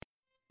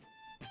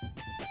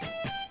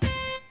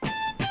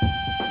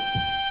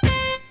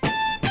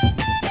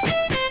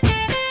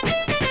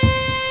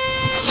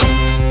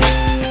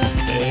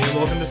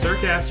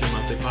Forecast, your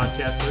monthly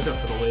podcast hookup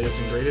for the latest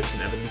and greatest in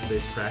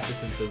evidence-based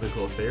practice in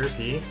physical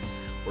therapy.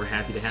 We're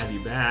happy to have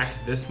you back.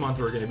 This month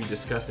we're going to be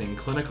discussing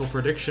clinical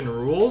prediction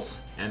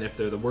rules and if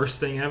they're the worst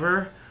thing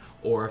ever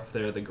or if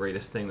they're the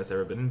greatest thing that's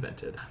ever been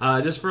invented.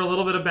 Just for a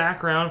little bit of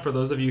background, for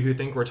those of you who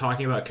think we're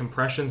talking about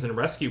compressions and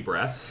rescue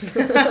breaths,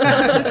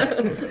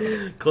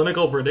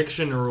 clinical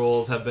prediction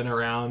rules have been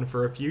around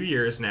for a few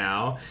years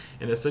now,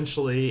 and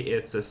essentially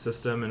it's a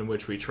system in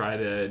which we try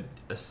to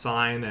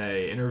assign an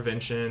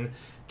intervention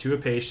to a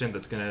patient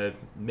that's going to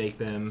make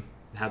them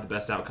have the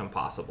best outcome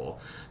possible.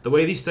 The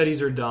way these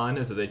studies are done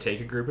is that they take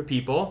a group of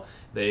people,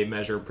 they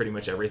measure pretty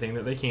much everything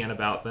that they can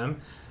about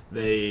them,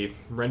 they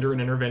render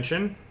an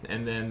intervention,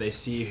 and then they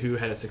see who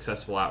had a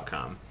successful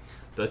outcome.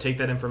 They'll take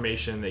that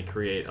information, they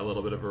create a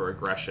little bit of a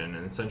regression,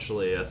 and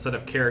essentially a set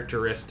of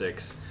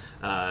characteristics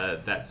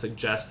that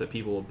suggest that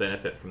people will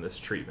benefit from this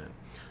treatment.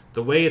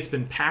 The way it's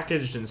been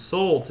packaged and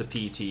sold to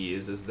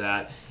PTs is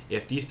that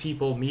if these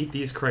people meet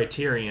these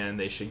criterion,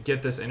 they should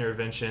get this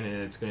intervention,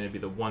 and it's going to be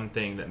the one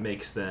thing that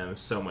makes them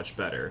so much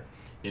better.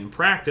 In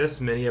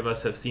practice, many of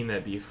us have seen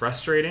that be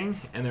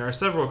frustrating, and there are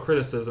several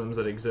criticisms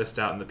that exist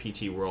out in the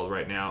PT world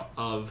right now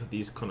of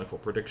these clinical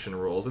prediction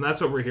rules, and that's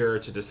what we're here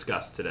to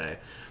discuss today.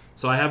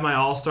 So I have my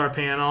all-star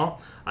panel.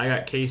 I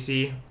got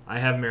Casey, I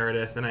have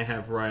Meredith, and I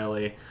have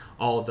Riley,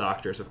 all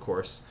doctors, of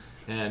course,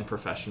 and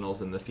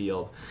professionals in the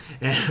field,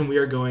 and we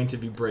are going to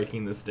be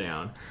breaking this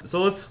down.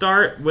 So let's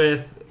start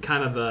with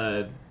kind of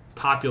the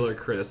popular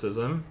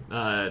criticism.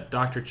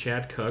 Dr.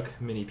 Chad Cook,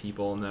 many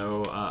people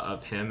know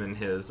of him and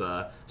his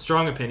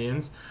strong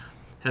opinions,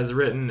 has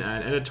written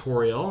an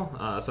editorial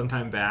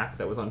sometime back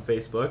that was on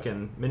Facebook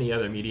and many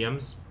other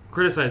mediums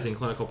criticizing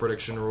clinical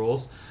prediction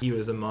rules. He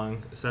was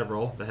among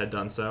several that had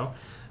done so,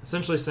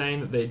 essentially saying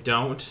that they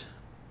don't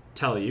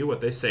tell you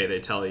what they say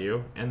they tell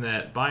you, and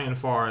that by and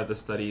far the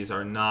studies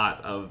are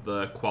not of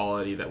the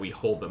quality that we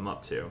hold them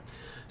up to.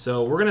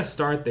 So we're going to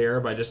start there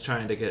by just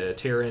trying to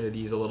tear into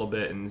these a little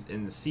bit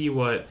and see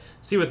what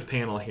the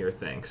panel here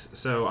thinks.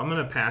 So I'm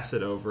going to pass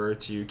it over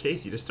to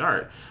Casey to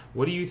start.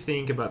 What do you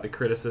think about the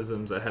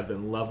criticisms that have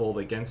been leveled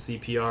against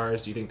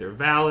CPRs? Do you think they're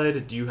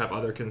valid? Do you have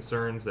other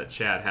concerns that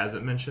Chad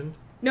hasn't mentioned?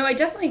 No, I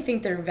definitely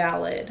think they're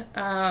valid.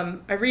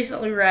 I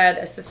recently read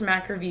a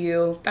systematic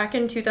review back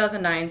in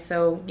 2009,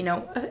 so,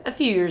 a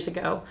few years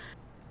ago,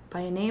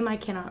 by a name I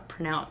cannot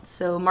pronounce.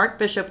 So Mark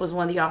Bishop was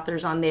one of the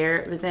authors on there.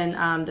 It was in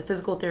the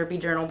Physical Therapy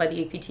Journal by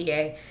the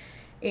APTA.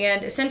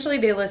 And essentially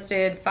they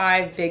listed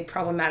 5 big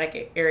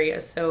problematic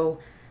areas. So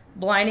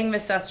blinding of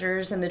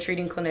assessors and the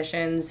treating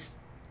clinicians,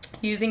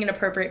 using an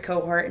appropriate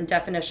cohort and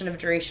definition of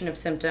duration of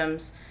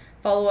symptoms,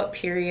 follow-up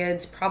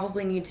periods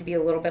probably need to be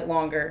a little bit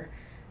longer,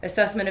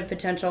 assessment of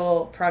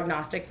potential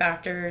prognostic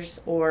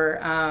factors or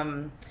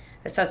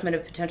assessment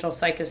of potential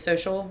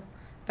psychosocial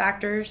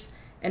factors.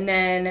 And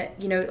then,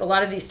 a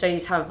lot of these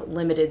studies have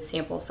limited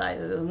sample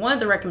sizes. And one of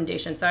the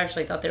recommendations I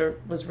actually thought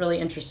was really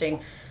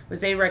interesting was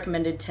they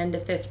recommended 10 to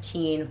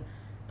 15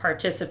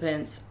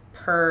 participants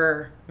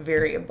per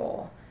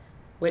variable,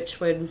 which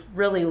would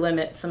really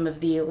limit some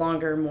of the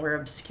longer, more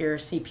obscure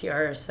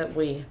CPRs that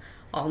we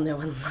all know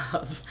and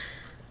love.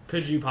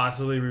 Could you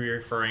possibly be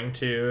referring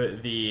to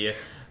the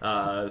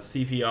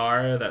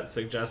CPR that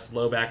suggests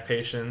low back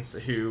patients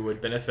who would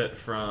benefit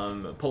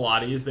from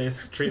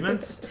Pilates-based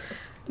treatments?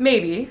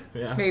 Maybe.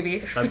 Yeah. Maybe.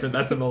 That's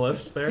in the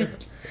list there?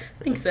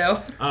 I think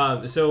so.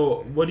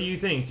 So what do you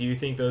think? Do you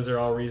think those are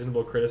all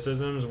reasonable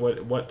criticisms?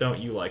 What don't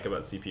you like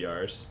about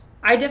CPRs?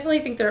 I definitely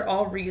think they're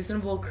all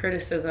reasonable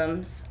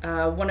criticisms.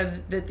 One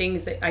of the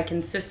things that I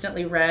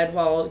consistently read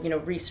while,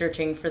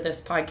 researching for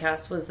this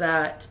podcast was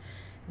that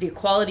the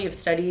quality of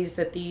studies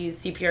that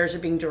these CPRs are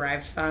being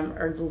derived from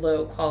are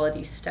low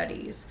quality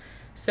studies.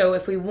 So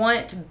if we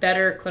want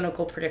better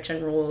clinical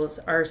prediction rules,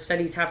 our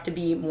studies have to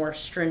be more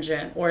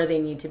stringent or they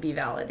need to be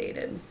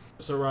validated.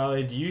 So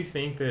Riley, do you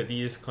think that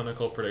these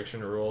clinical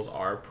prediction rules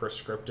are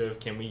prescriptive?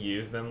 Can we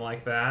use them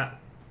like that?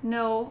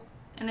 No,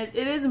 and it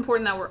is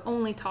important that we're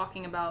only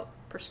talking about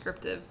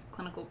prescriptive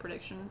clinical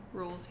prediction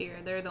rules here.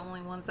 They're the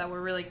only ones that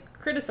we're really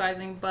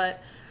criticizing,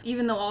 but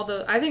even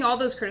though I think all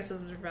those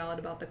criticisms are valid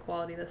about the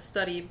quality of the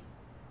study,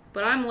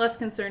 but I'm less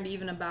concerned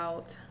even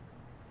about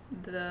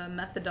the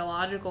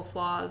methodological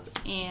flaws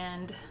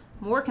and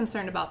more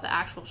concerned about the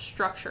actual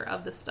structure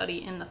of the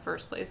study in the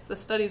first place. The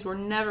studies were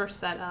never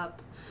set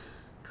up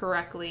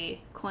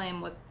correctly,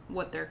 claim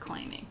what they're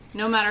claiming.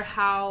 No matter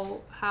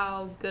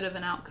how good of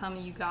an outcome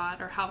you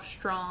got or how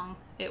strong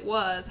it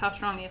was, how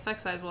strong the effect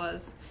size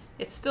was,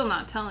 it's still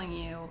not telling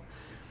you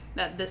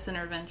that this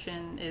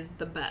intervention is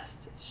the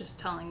best. It's just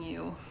telling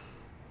you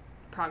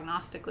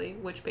prognostically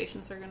which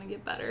patients are going to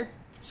get better.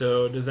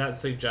 So does that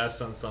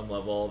suggest on some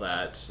level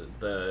that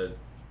the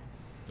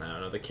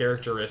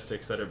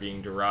characteristics that are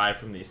being derived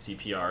from these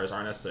CPRs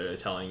aren't necessarily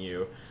telling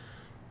you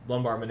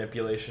lumbar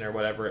manipulation or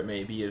whatever it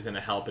may be is going to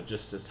help? It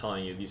just is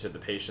telling you these are the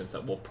patients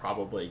that will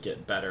probably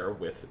get better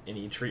with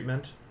any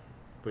treatment.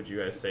 Would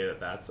you guys say that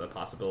that's a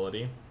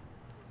possibility?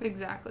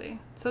 Exactly.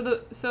 So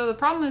the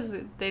problem is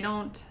that they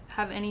don't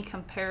have any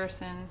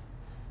comparison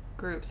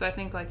group. So I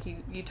think like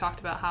you talked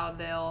about how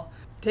they'll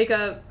take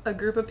a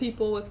group of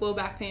people with low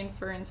back pain,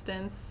 for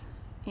instance,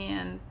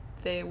 and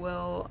they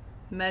will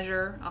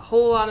measure a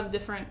whole lot of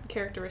different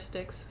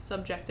characteristics,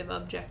 subjective,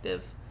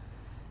 objective,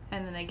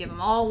 and then they give them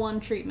all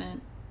one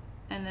treatment,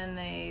 and then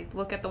they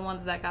look at the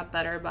ones that got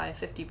better by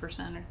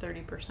 50% or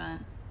 30%,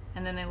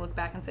 and then they look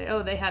back and say,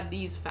 oh, they had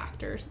these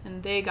factors,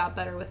 and they got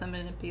better with a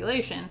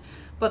manipulation.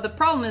 But the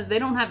problem is they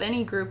don't have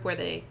any group where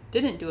they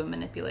didn't do a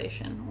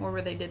manipulation or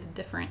where they did a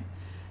different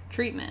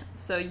treatment.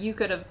 So you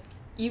could have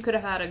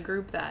had a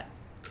group that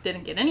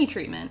didn't get any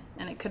treatment,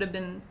 and it could have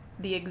been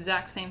the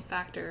exact same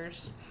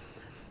factors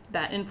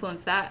that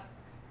influenced that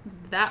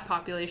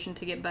population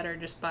to get better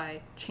just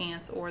by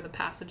chance or the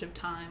passage of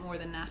time or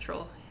the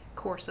natural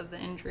course of the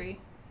injury,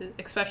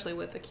 especially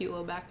with acute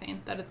low back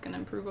pain, that it's going to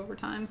improve over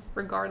time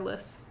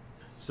regardless.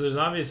 So there's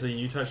obviously,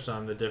 you touched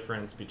on the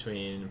difference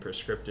between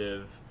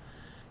prescriptive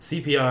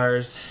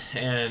CPRs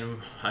and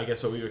I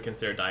guess what we would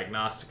consider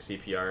diagnostic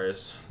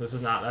CPRs.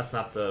 That's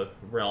not the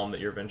realm that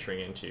you're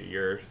venturing into.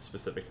 You're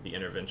specific to the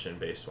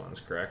intervention-based ones,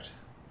 correct?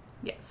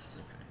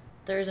 Yes.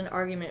 There's an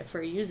argument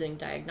for using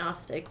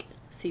diagnostic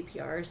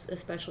CPRs,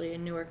 especially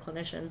in newer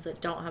clinicians that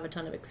don't have a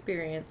ton of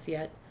experience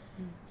yet.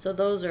 So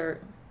those are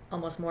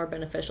almost more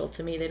beneficial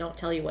to me. They don't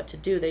tell you what to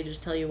do, they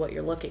just tell you what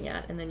you're looking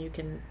at, and then you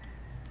can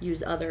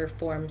use other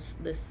forms,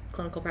 this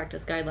clinical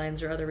practice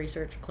guidelines or other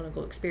research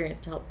clinical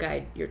experience to help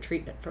guide your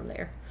treatment from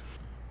there.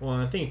 Well,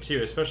 and I think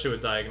too, especially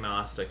with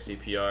diagnostic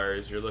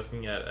CPRs, you're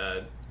looking at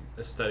a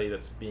study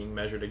that's being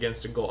measured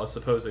against a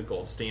supposed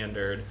gold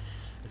standard.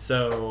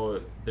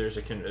 So there's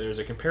a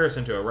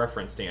comparison to a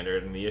reference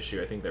standard, and the issue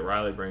I think that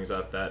Riley brings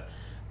up, that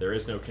there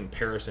is no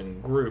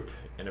comparison group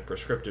in a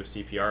prescriptive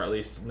CPR, at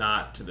least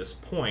not to this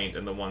point,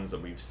 and the ones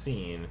that we've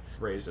seen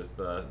raises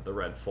the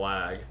red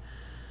flag.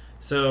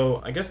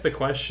 So I guess the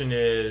question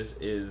is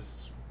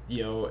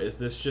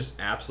this just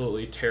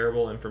absolutely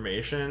terrible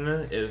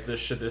information?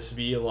 Should this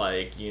be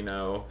like,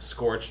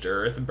 scorched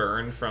earth,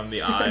 burned from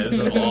the eyes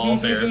of all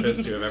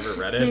therapists who have ever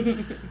read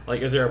it?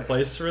 Like, is there a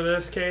place for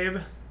this, Cabe?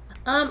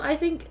 I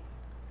think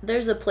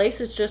there's a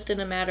place. It's just in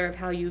a matter of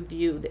how you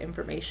view the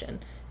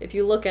information. If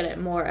you look at it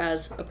more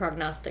as a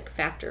prognostic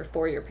factor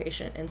for your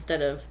patient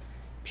instead of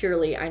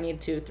purely, I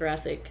need to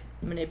thoracic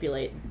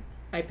manipulate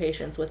my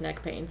patients with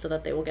neck pain so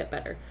that they will get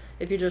better.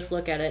 If you just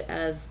look at it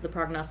as the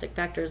prognostic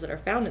factors that are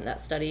found in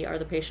that study are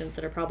the patients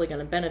that are probably going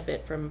to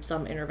benefit from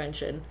some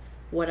intervention,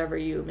 whatever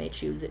you may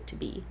choose it to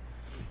be.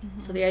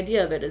 Mm-hmm. So the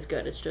idea of it is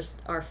good. It's just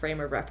our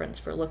frame of reference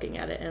for looking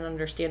at it and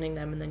understanding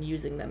them and then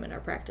using them in our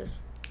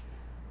practice.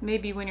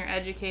 Maybe when you're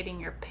educating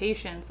your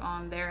patients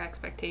on their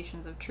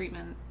expectations of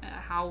treatment,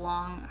 how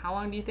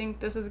long do you think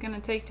this is going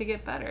to take to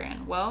get better?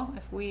 And well,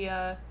 if we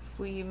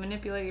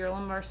manipulate your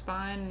lumbar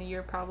spine,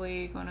 you're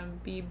probably going to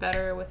be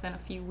better within a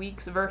few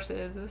weeks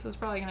versus this is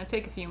probably going to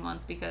take a few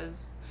months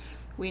because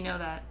we know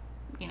that,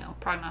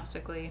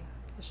 prognostically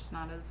it's just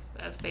not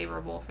as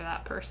favorable for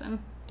that person.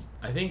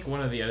 I think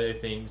one of the other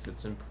things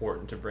that's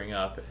important to bring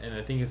up, and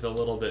I think it's a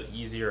little bit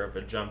easier of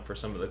a jump for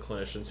some of the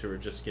clinicians who are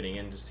just getting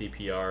into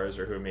CPRs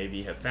or who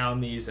maybe have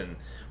found these and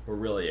were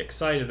really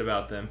excited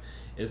about them,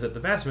 is that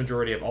the vast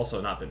majority have also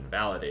not been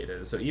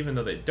validated. So even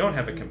though they don't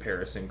have a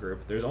comparison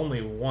group, there's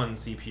only one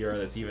CPR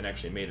that's even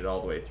actually made it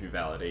all the way through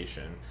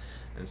validation.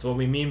 And so what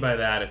we mean by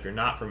that, if you're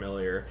not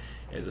familiar,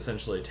 is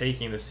essentially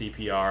taking the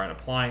CPR and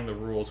applying the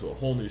rule to a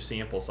whole new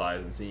sample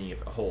size and seeing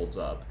if it holds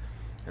up.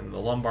 And the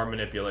lumbar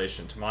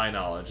manipulation, to my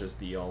knowledge, is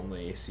the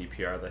only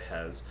CPR that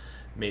has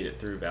made it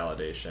through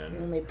validation.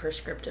 The only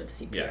prescriptive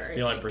CPR. Yes, the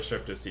only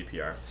prescriptive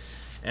CPR.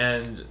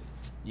 And,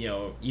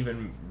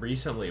 even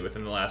recently,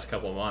 within the last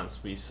couple of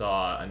months, we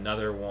saw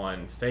another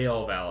one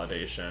fail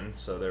validation.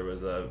 So there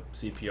was a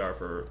CPR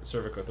for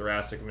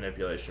cervicothoracic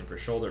manipulation for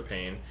shoulder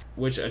pain,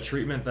 which a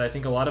treatment that I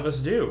think a lot of us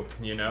do.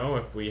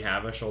 If we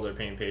have a shoulder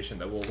pain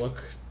patient that will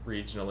look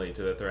regionally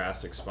to the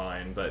thoracic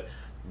spine, but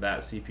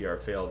that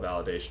CPR failed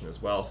validation as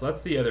well. So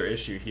that's the other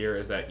issue here,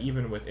 is that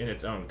even within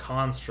its own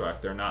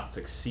construct, they're not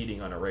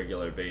succeeding on a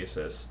regular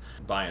basis.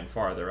 By and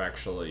far, they're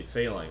actually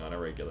failing on a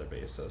regular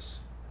basis.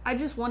 I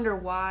just wonder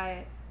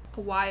why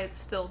it's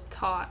still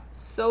taught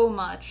so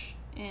much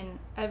in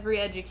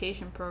every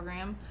education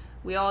program.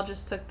 We all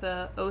just took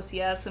the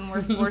OCS and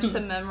were forced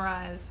to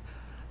memorize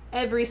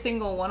every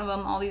single one of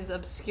them, all these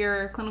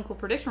obscure clinical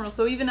prediction rules.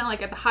 So even at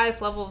the highest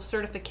level of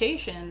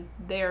certification,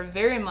 they are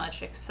very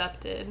much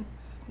accepted.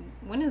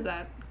 When is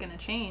that going to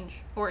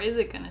change? Or is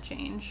it going to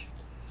change?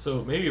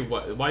 So maybe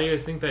why do you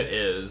guys think that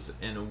is,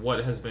 and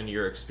what has been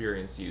your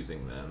experience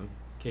using them?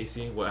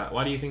 Casey,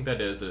 why do you think that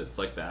is, that it's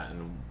like that,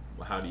 and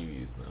how do you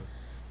use them?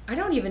 I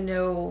don't even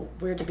know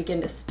where to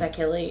begin to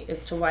speculate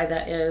as to why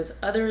that is,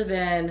 other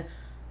than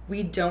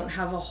we don't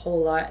have a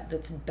whole lot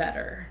that's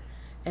better.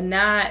 And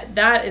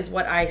that is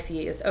what I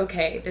see is,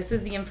 okay, this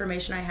is the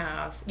information I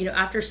have.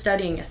 After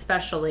studying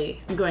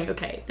especially, I'm going,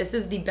 okay, this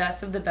is the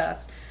best of the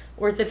best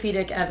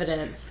orthopedic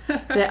evidence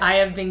that I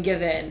have been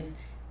given,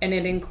 and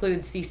it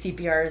includes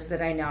CPRs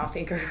that I now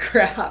think are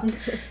crap.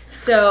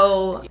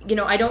 So,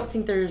 I don't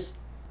think there's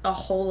a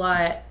whole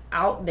lot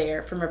out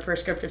there from a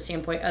prescriptive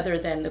standpoint other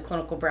than the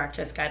clinical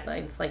practice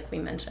guidelines, like we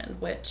mentioned,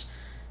 which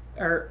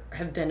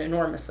have been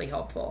enormously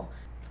helpful.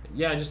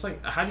 Yeah, just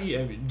like, how do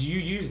you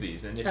use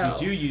these? And if you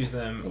do use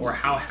them, or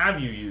how have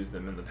you used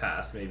them in the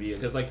past, maybe?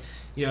 Because, like,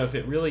 you know, if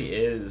it really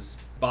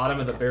is bottom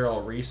of the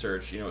barrel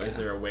research, you know, is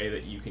there a way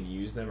that you can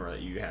use them or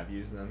that you have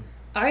used them?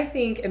 I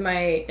think in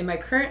my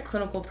current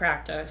clinical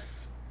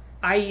practice,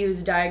 I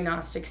use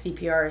diagnostic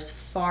CPRs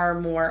far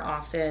more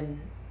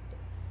often,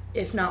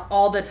 if not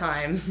all the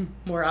time,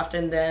 more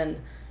often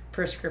than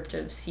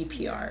prescriptive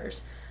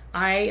CPRs.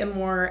 I am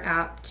more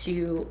apt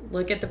to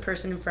look at the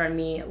person in front of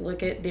me,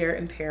 look at their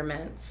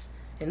impairments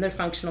and their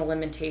functional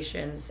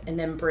limitations, and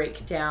then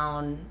break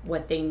down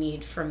what they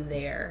need from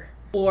there.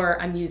 Or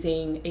I'm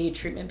using a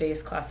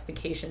treatment-based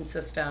classification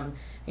system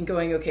and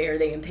going, okay, are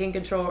they in pain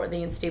control, are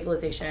they in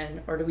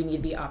stabilization, or do we need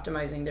to be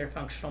optimizing their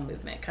functional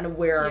movement? Kind of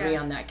where are we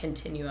on that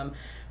continuum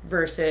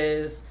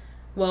versus,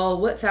 well,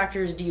 what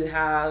factors do you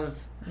have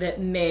that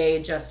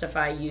may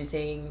justify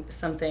using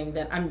something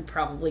that I'm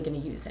probably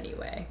going to use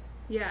anyway?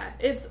 Yeah,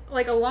 it's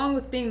like, along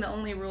with being the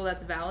only rule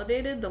that's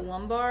validated, the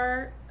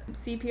lumbar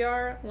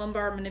CPR,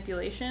 lumbar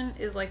manipulation,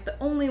 is like the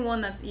only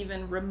one that's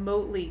even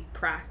remotely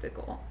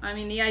practical. I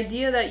mean, the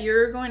idea that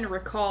you're going to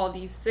recall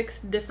these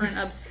 6 different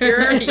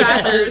obscure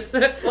factors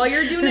while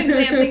you're doing an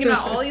exam thinking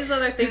about all these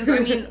other things. I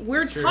mean,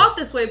 we're taught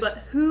this way, but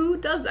who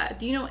does that?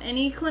 Do you know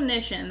any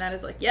clinician that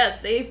is like,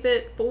 yes, they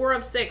fit 4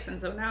 of 6, and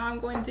so now I'm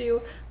going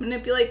to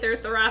manipulate their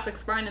thoracic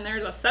spine, and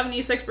there's a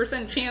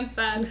 76% chance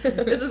that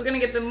this is going to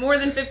get them more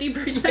than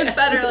 50%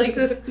 better.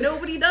 Like,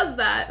 nobody does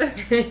that.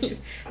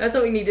 That's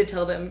what we need to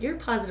tell them. Your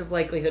positive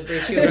likelihood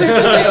ratio is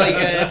really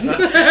good.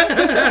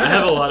 I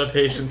have a lot of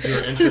patients who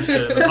are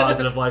interested in the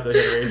positive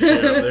likelihood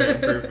ratio of their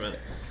improvement,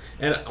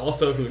 and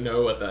also who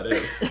know what that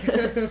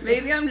is.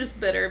 Maybe I'm just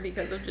bitter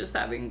because of just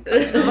having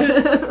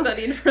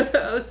studied for the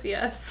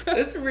OCS.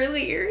 It's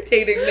really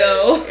irritating,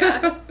 though.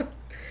 Yeah.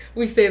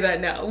 We say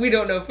that now. We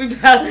don't know if we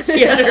passed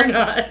yet or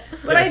not.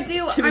 But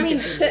yes. I mean,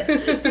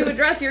 to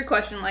address your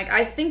question, like,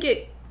 I think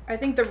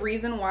the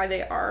reason why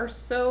they're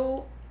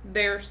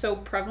so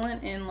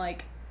prevalent in,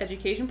 like,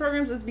 education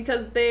programs is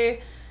because they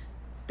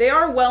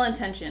are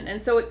well-intentioned,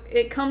 and so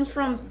it comes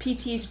from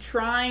PTs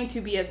trying to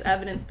be as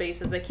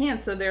evidence-based as they can,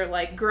 so they're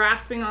like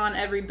grasping on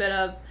every bit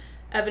of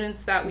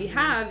evidence that we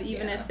have,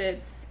 even if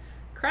it's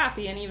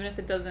crappy and even if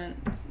it doesn't,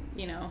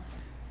 you know.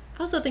 I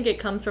also think it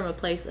comes from a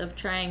place of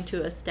trying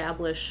to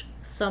establish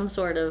some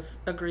sort of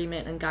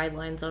agreement and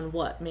guidelines on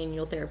what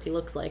manual therapy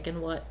looks like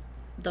and what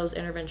those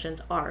interventions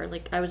are.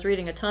 Like, I was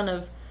reading a ton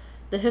of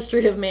the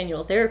history of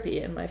manual therapy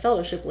in my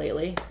fellowship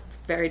lately. It's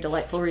very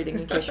delightful reading,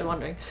 in case you're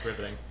wondering.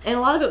 Riveting. And a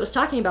lot of it was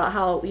talking about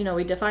how, you know,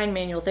 we define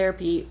manual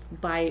therapy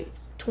by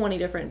 20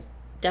 different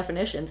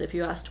definitions if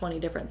you ask 20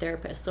 different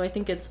therapists. So I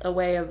think it's a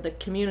way of the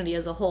community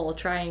as a whole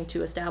trying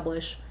to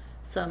establish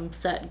some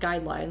set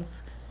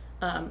guidelines.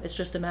 It's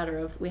just a matter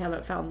of we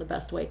haven't found the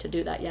best way to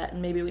do that yet,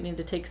 and maybe we need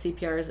to take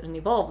CPRs and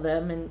evolve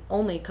them and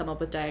only come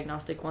up with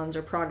diagnostic ones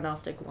or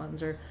prognostic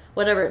ones or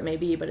whatever it may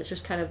be, but it's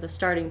just kind of the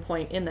starting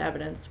point in the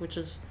evidence, which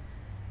is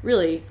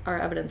really, our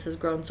evidence has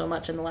grown so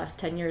much in the last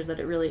 10 years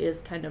that it really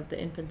is kind of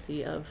the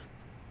infancy of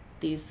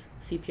these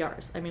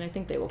CPRs. I mean, I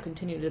think they will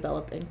continue to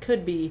develop and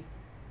could be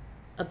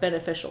a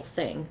beneficial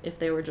thing if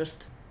they were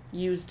just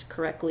used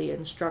correctly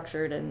and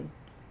structured and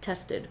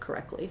tested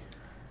correctly.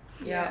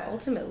 Yeah,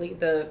 ultimately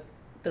the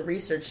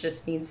research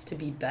just needs to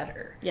be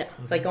better. Yeah.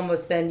 It's like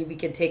almost then we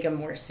could take them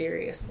more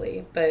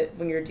seriously. But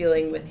when you're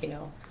dealing with, you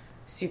know,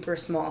 super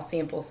small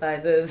sample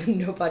sizes,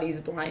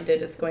 nobody's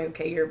blinded, it's going,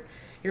 okay, you're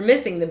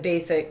missing the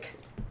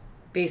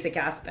basic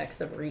aspects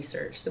of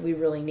research that we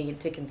really need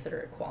to consider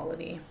it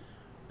quality.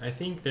 I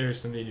think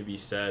there's something to be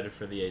said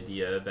for the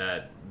idea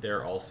that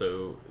they're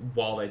also,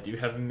 while they do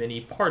have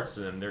many parts to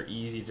them, they're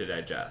easy to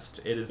digest.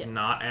 It is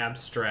not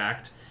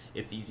abstract.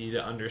 It's easy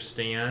to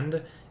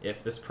understand.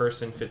 If this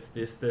person fits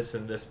this,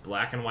 and this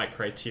black and white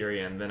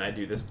criterion, then I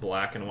do this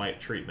black and white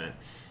treatment.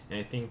 And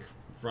I think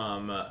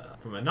from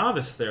a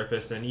novice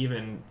therapist,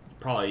 and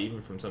probably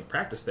even from some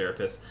practice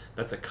therapists,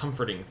 that's a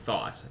comforting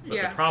thought.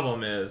 But the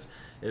problem is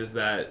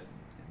that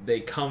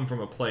they come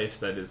from a place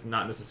that is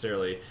not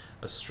necessarily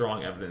a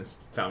strong evidence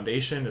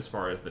foundation as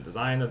far as the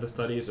design of the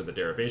studies or the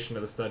derivation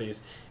of the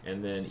studies,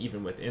 and then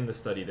even within the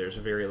study there's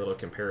very little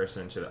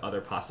comparison to the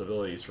other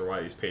possibilities for why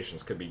these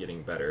patients could be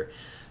getting better.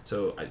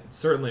 So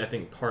I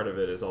think part of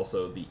it is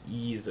also the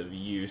ease of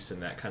use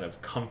and that kind of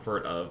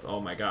comfort of,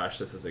 oh my gosh,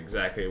 this is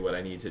exactly what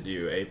I need to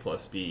do, A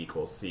plus B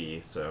equals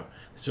C. So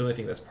I certainly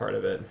think that's part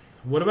of it.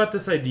 What about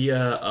this idea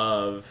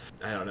of,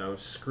 I don't know,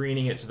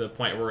 screening it to the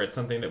point where it's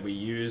something that we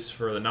use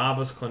for the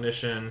novice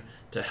clinician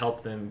to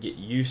help them get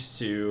used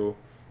to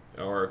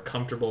or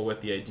comfortable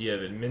with the idea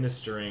of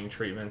administering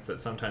treatments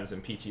that sometimes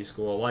in PT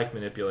school, like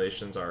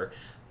manipulations, are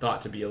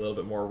thought to be a little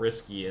bit more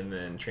risky, and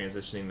then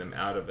transitioning them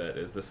out of it?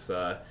 Is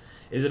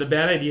it a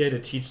bad idea to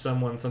teach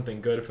someone something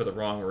good for the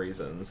wrong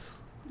reasons?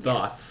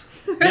 Thoughts?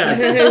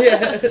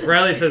 Yes.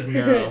 Riley says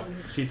no.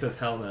 She says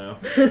hell no.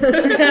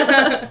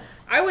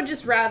 I would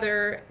just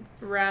rather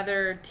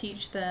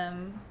teach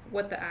them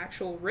what the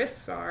actual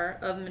risks are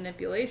of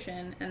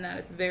manipulation and that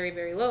it's very,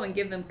 very low, and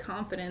give them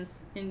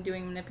confidence in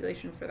doing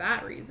manipulation for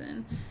that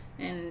reason.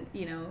 And,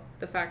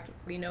 the fact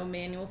we know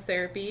manual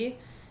therapy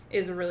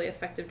is a really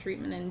effective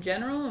treatment in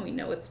general, and we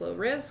know it's low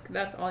risk.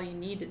 That's all you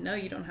need to know.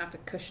 You don't have to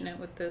cushion it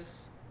with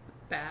this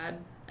bad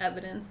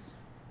evidence.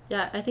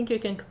 Yeah, I think you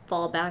can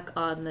fall back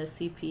on the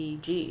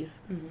CPGs,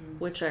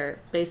 which are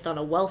based on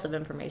a wealth of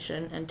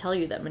information and tell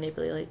you that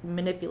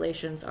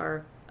manipulations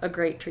are a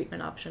great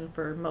treatment option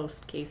for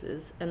most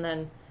cases. And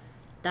then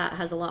that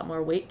has a lot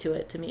more weight to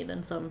it to me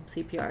than some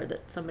CPR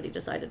that somebody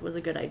decided was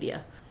a good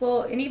idea.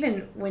 Well, and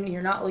even when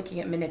you're not looking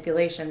at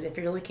manipulations, if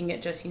you're looking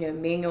at just,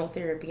 manual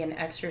therapy and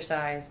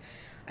exercise,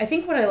 I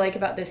think what I like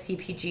about the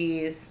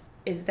CPGs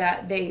is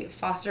that they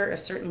foster a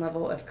certain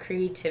level of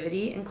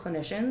creativity in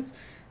clinicians.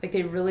 Like,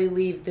 they really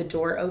leave the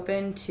door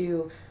open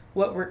to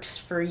what works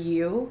for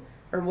you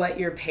or what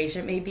your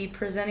patient may be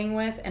presenting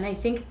with. And I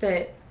think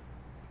that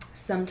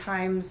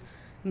sometimes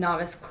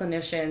novice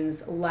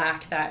clinicians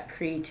lack that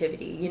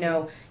creativity.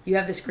 You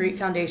have this great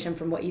foundation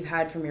from what you've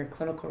had from your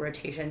clinical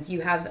rotations.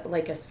 You have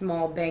like a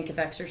small bank of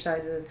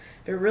exercises,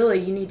 but really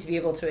you need to be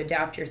able to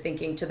adapt your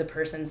thinking to the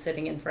person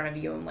sitting in front of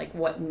you and like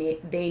what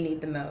they need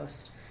the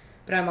most.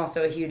 But I'm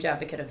also a huge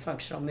advocate of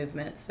functional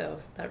movement, so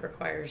that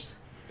requires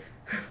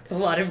a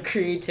lot of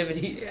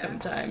creativity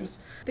sometimes.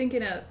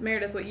 Thinking of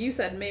Meredith, what you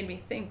said made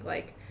me think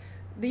like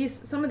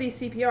some of these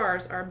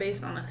CPRs are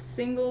based on a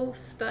single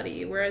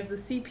study, whereas the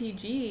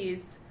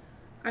CPGs,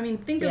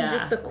 think of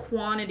just the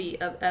quantity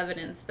of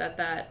evidence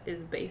that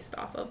is based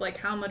off of. Like,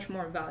 how much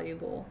more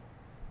valuable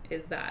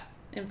is that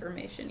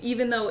information?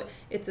 Even though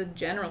it's a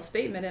general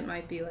statement, it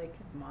might be like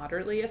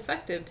moderately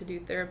effective to do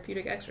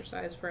therapeutic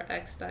exercise for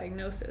X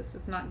diagnosis.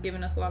 It's not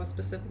giving us a lot of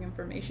specific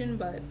information,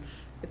 but it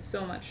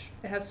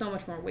has so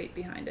much more weight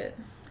behind it.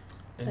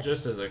 And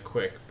just as a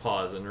quick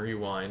pause and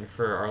rewind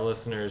for our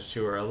listeners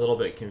who are a little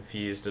bit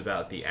confused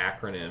about the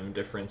acronym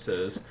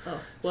differences.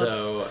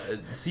 So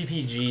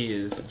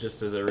CPGs,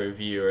 just as a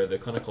review, are the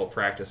clinical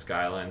practice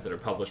guidelines that are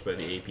published by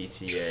the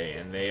APTA,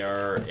 and they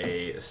are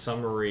a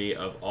summary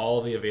of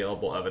all the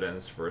available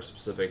evidence for a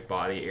specific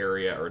body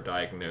area or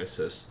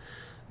diagnosis.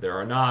 There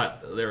are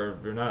not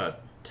a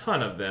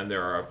ton of them.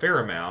 There are a fair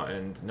amount,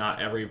 and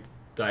not every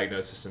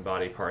diagnosis and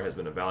body part has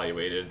been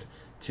evaluated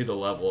to the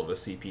level of a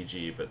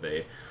CPG, but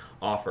they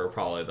offer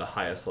probably the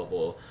highest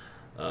level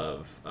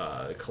of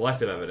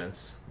collective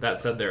evidence. That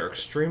said, they're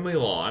extremely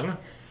long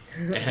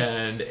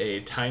and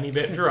a tiny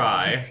bit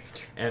dry,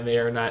 and they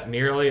are not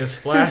nearly as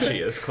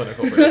flashy as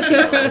clinical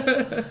prediction rules.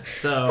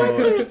 So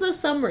but there's the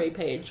summary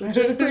page, which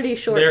is pretty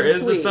short. There and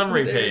is sweet. the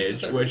summary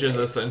page, which is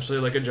essentially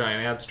like a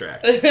giant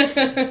abstract.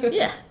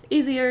 Yeah,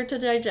 easier to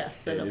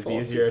digest than It a is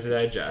full easier CPG. to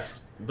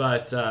digest,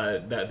 but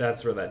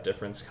that's where that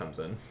difference comes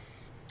in.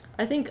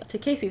 I think, to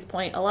Casey's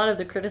point, a lot of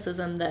the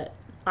criticism that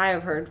I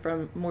have heard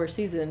from more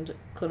seasoned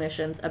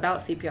clinicians about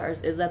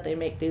CPRs is that they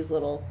make these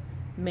little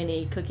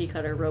mini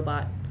cookie-cutter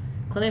robot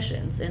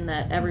clinicians, in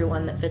that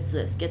everyone that fits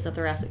this gets a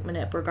thoracic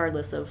manip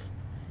regardless of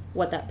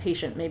what that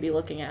patient may be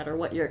looking at or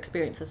what your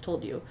experience has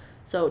told you.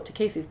 So to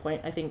Casey's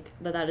point, I think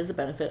that is a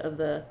benefit of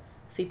the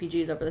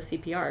CPGs over the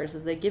CPRs,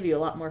 is they give you a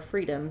lot more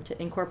freedom to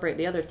incorporate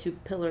the other two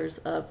pillars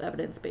of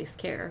evidence-based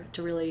care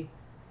to really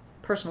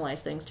personalize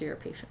things to your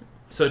patient.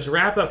 So to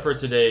wrap up for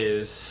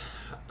today's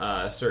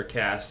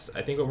Circast,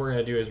 I think what we're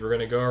going to do is we're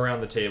going to go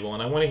around the table,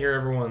 and I want to hear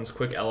everyone's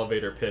quick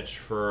elevator pitch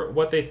for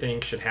what they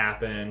think should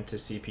happen to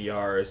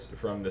CPRs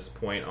from this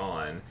point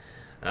on.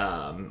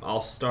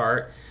 I'll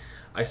start.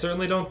 I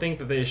certainly don't think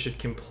that they should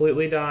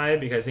completely die,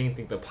 because I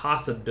think the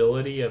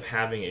possibility of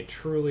having a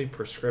truly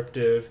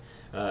prescriptive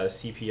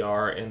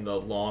CPR in the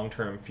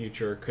long-term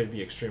future could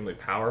be extremely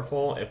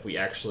powerful if we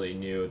actually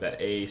knew that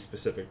a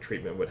specific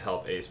treatment would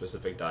help a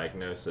specific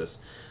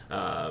diagnosis,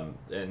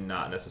 and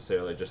not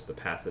necessarily just the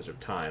passage of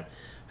time.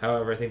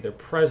 However, I think the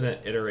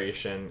present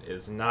iteration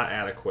is not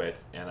adequate,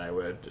 and I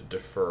would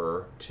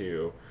defer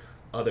to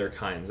other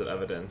kinds of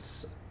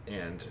evidence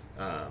and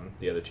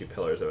the other two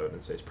pillars of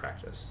evidence-based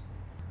practice.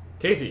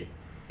 Casey.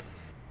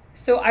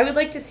 So I would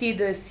like to see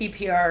the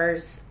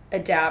CPRs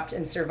adapt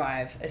and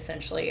survive,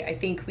 essentially. I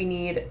think we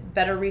need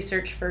better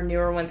research for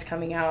newer ones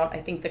coming out.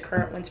 I think the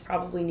current ones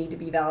probably need to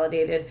be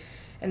validated.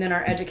 And then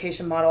our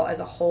education model as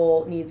a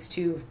whole needs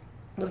to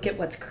look at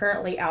what's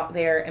currently out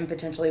there and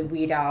potentially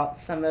weed out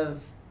some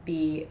of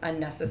the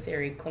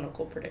unnecessary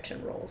clinical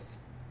prediction rules.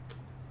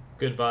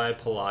 Goodbye,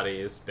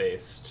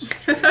 Pilates-based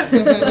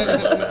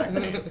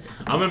treatment.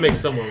 I'm going to make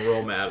someone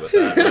real mad with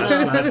that.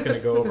 That's going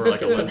to go over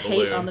like a Get some lead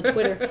hate balloon. on the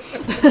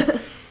Twitter.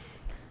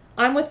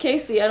 I'm with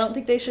Casey. I don't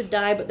think they should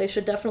die, but they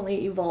should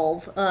definitely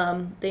evolve.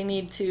 They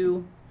need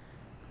to...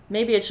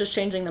 Maybe it's just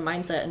changing the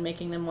mindset and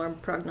making them more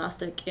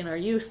prognostic in our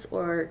use,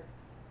 or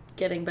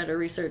getting better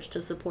research to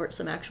support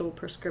some actual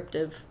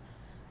prescriptive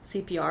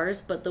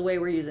CPRs, but the way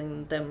we're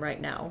using them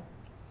right now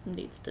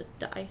needs to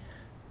die.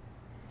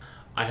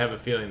 I have a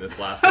feeling this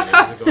last one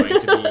is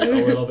going to be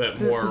a little bit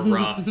more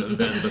rough than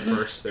the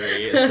first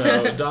three.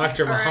 So,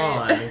 Dr.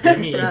 Mahan,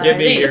 give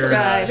me your...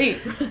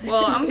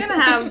 Well, I'm going to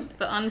have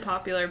the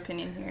unpopular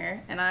opinion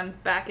here, and I'm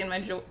backing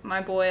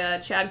my boy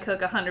Chad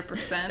Cook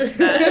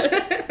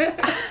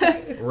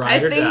 100%.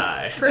 Ride or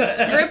die.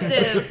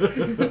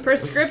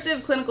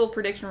 Prescriptive clinical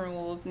prediction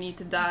rules need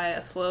to die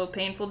a slow,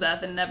 painful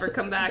death and never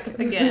come back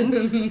again.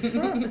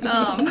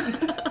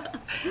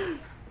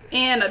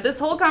 And this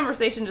whole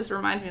conversation just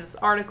reminds me of this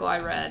article I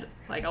read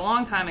like a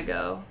long time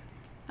ago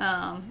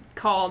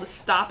called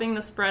Stopping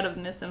the Spread of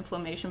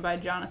Misinflammation by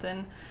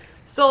Jonathan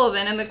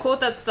Sullivan. And the quote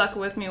that stuck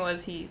with me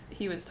was he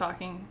was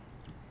talking,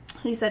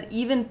 he said,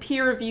 even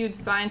peer-reviewed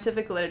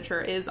scientific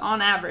literature is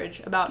on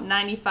average about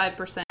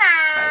 95%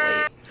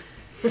 by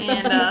weight.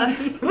 And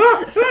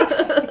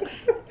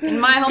in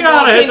my humble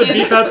opinion... I had to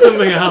beat out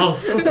something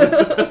else.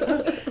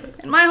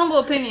 In my humble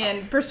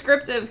opinion,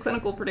 prescriptive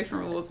clinical prediction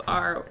rules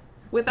are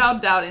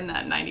without doubt in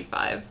that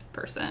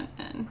 95%.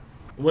 And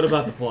what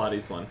about the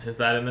Pilates one? Is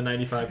that in the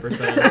 95% as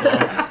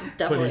well?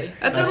 Definitely.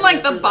 That's in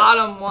like the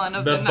bottom one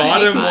of the 95%. The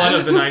bottom one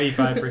of the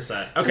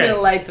 95%. Okay. I'm gonna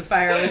light the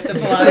fire with the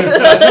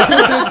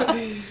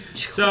Pilates.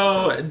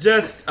 So,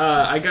 just,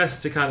 I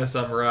guess to kind of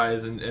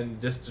summarize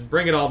and just to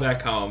bring it all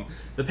back home,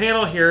 the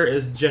panel here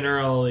is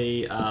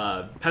generally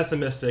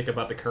pessimistic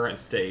about the current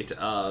state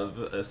of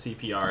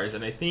CPRs,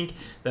 and I think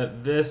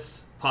that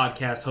this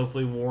podcast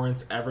hopefully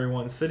warrants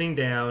everyone sitting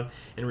down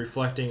and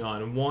reflecting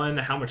on, one,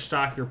 how much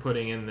stock you're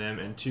putting in them,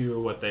 and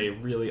two, what they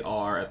really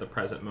are at the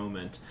present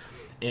moment,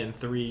 and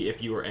three,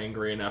 if you were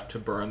angry enough to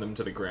burn them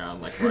to the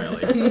ground like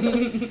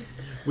Riley.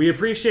 We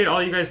appreciate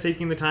all you guys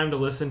taking the time to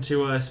listen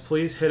to us.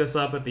 Please hit us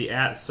up at the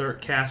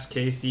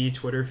 @CertCastKC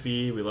Twitter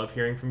feed. We love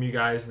hearing from you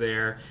guys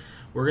there.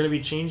 We're going to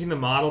be changing the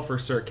model for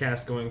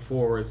CertCast going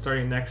forward.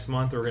 Starting next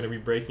month, we're going to be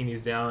breaking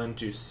these down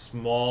into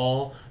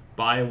small,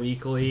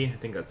 bi-weekly, I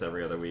think that's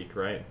every other week,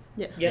 right?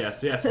 Yes.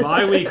 Yes,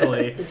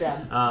 bi-weekly Good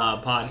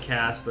job.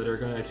 podcasts that are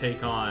going to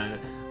take on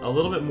a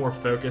little bit more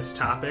focused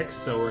topics.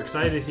 So we're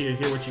excited to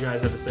hear what you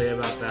guys have to say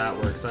about that.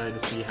 We're excited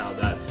to see how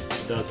that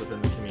does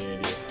within the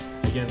community.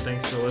 Again,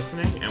 thanks for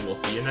listening, and we'll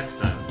see you next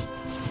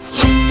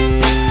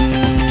time.